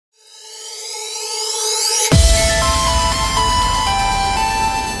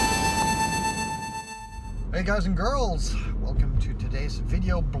Hey guys and girls, welcome to today's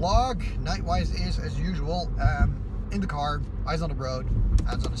video blog. Nightwise is, as usual, in the car, eyes on the road,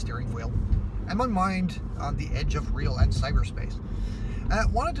 hands on the steering wheel, and my mind on the edge of real and cyberspace.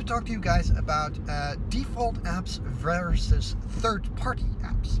 Wanted to talk to you guys about default apps versus third-party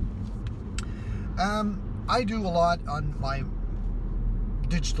apps. I do a lot on my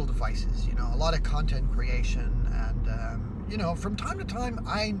digital devices, a lot of content creation, and from time to time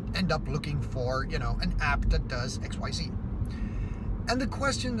I end up looking for, an app that does XYZ. And the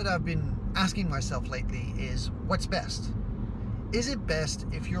question that I've been asking myself lately is, what's best? Is it best,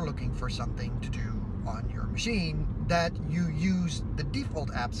 if you're looking for something to do on your machine, that you use the default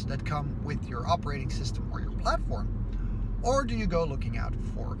apps that come with your operating system or your platform? Or do you go looking out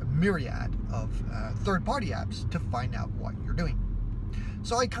for a myriad of third-party apps to find out what you're doing?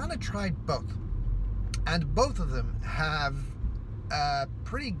 So I kind of tried both. And both of them have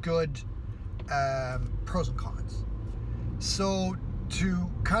pretty good pros and cons. So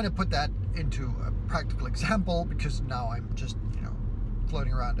to kind of put that into a practical example, because now I'm just,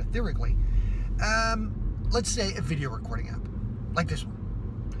 floating around etherically, let's say a video recording app, like this one.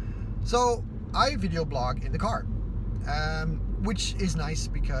 So I video blog in the car, which is nice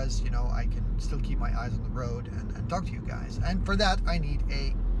because, I can still keep my eyes on the road and talk to you guys. And for that, I need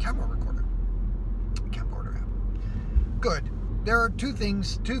a camera recorder. Camcorder app. Good. There are two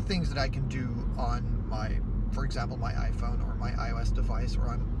things that I can do on for example, my iPhone or my iOS device, or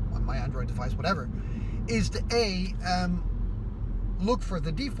on my Android device, whatever, is to A, look for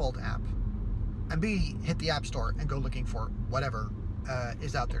the default app, and B, hit the App Store and go looking for whatever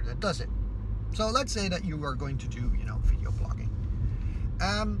is out there that does it. So let's say that you are going to do, video blogging.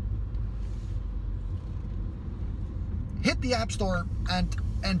 Hit the App Store and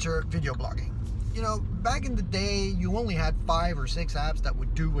enter video blogging. Back in the day, you only had 5 or 6 apps that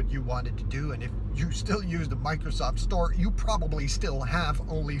would do what you wanted to do, and if you still use the Microsoft Store, you probably still have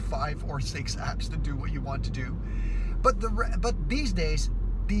only 5 or 6 apps to do what you want to do. But these days,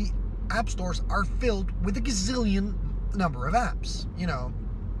 the app stores are filled with a gazillion number of apps,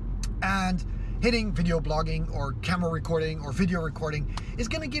 and hitting video blogging or camera recording or video recording is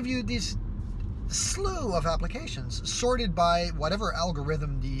going to give you this slew of applications sorted by whatever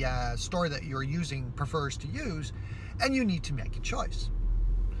algorithm the store that you're using prefers to use, and you need to make a choice.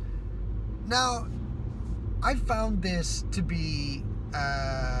 Now, I found this to be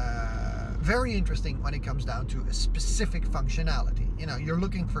very interesting when it comes down to a specific functionality. You're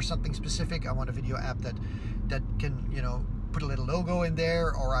looking for something specific. I want a video app that can, put a little logo in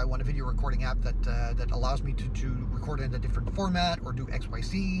there, or I want a video recording app that allows me to record in a different format or do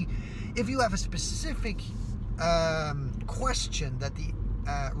XYZ. If you have a specific question that the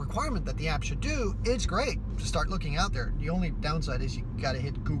requirement that the app should do, it's great to start looking out there. The only downside is you got to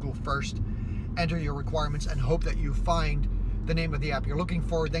hit Google first, enter your requirements, and hope that you find the name of the app you're looking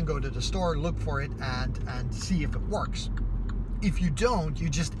for, then go to the store, look for it, and see if it works. If you don't, you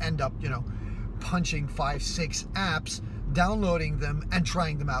just end up, punching 5, 6 apps, downloading them and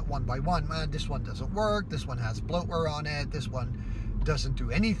trying them out one by one. This one doesn't work, this one has bloatware on it, this one doesn't do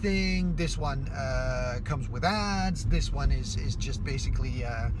anything, this one comes with ads, this one is just basically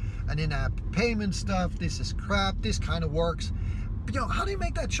an in-app payment stuff, this is crap, this kind of works. But how do you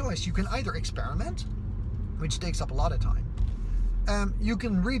make that choice? You can either experiment, which takes up a lot of time. You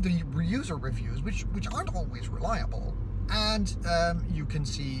can read the user reviews, which aren't always reliable, and you can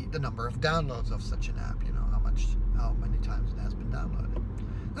see the number of downloads of such an app, how many times it has been downloaded.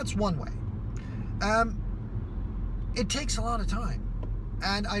 That's one way. It takes a lot of time,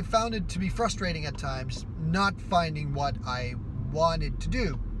 and I found it to be frustrating at times not finding what I wanted to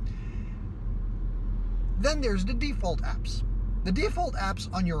do. Then there's the default apps. The default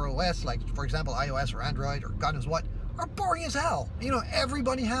apps on your OS, like for example iOS or Android or God knows what, are boring as hell.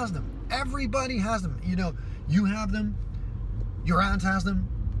 Everybody has them. Everybody has them. You have them, your aunt has them,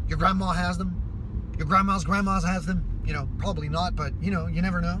 your grandma has them, your grandma's has them, probably not, but you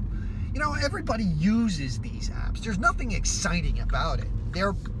never know. Everybody uses these apps. There's nothing exciting about it.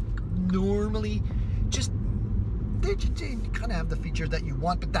 They're normally they kind of have the features that you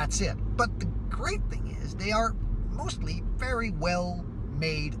want, but that's it. But the great thing is they are mostly very well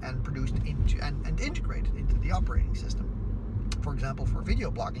made and produced into and integrated into the operating system. For example, for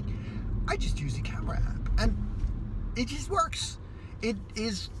video blogging, I just use the camera app, and it just works. It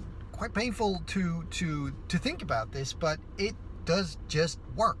is quite painful to think about this, but it does just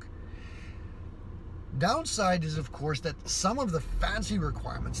work. Downside is, of course, that some of the fancy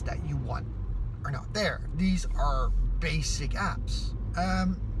requirements that you want are not there. These are basic apps.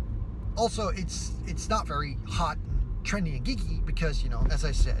 Also, it's not very hot and trendy and geeky because, as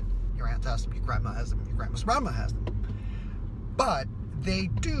I said, Your aunt has them, your grandma has them, your grandma's grandma has them. But they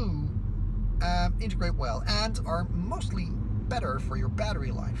do integrate well and are mostly better for your battery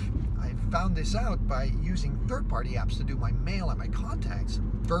life. I found this out by using third-party apps to do my mail and my contacts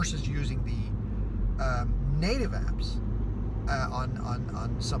versus using the native apps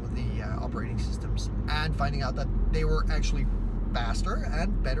on some of the operating systems, and finding out that they were actually faster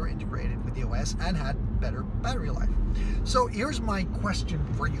and better integrated with the OS and had better battery life. So here's my question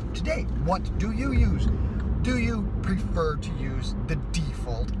for you today. What do you use? Do you prefer to use the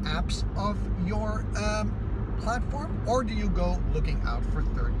default apps of your platform, or do you go looking out for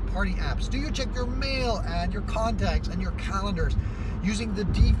third-party apps? Do you check your mail and your contacts and your calendars using the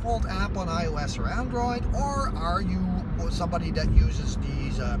default app on iOS or Android, or are you somebody that uses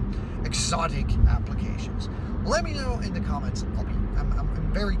these exotic applications? Let me know in the comments.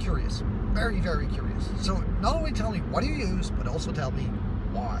 I'm very curious, very curious. So not only tell me what do you use, but also tell me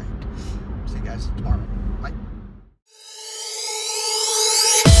why. See you guys tomorrow.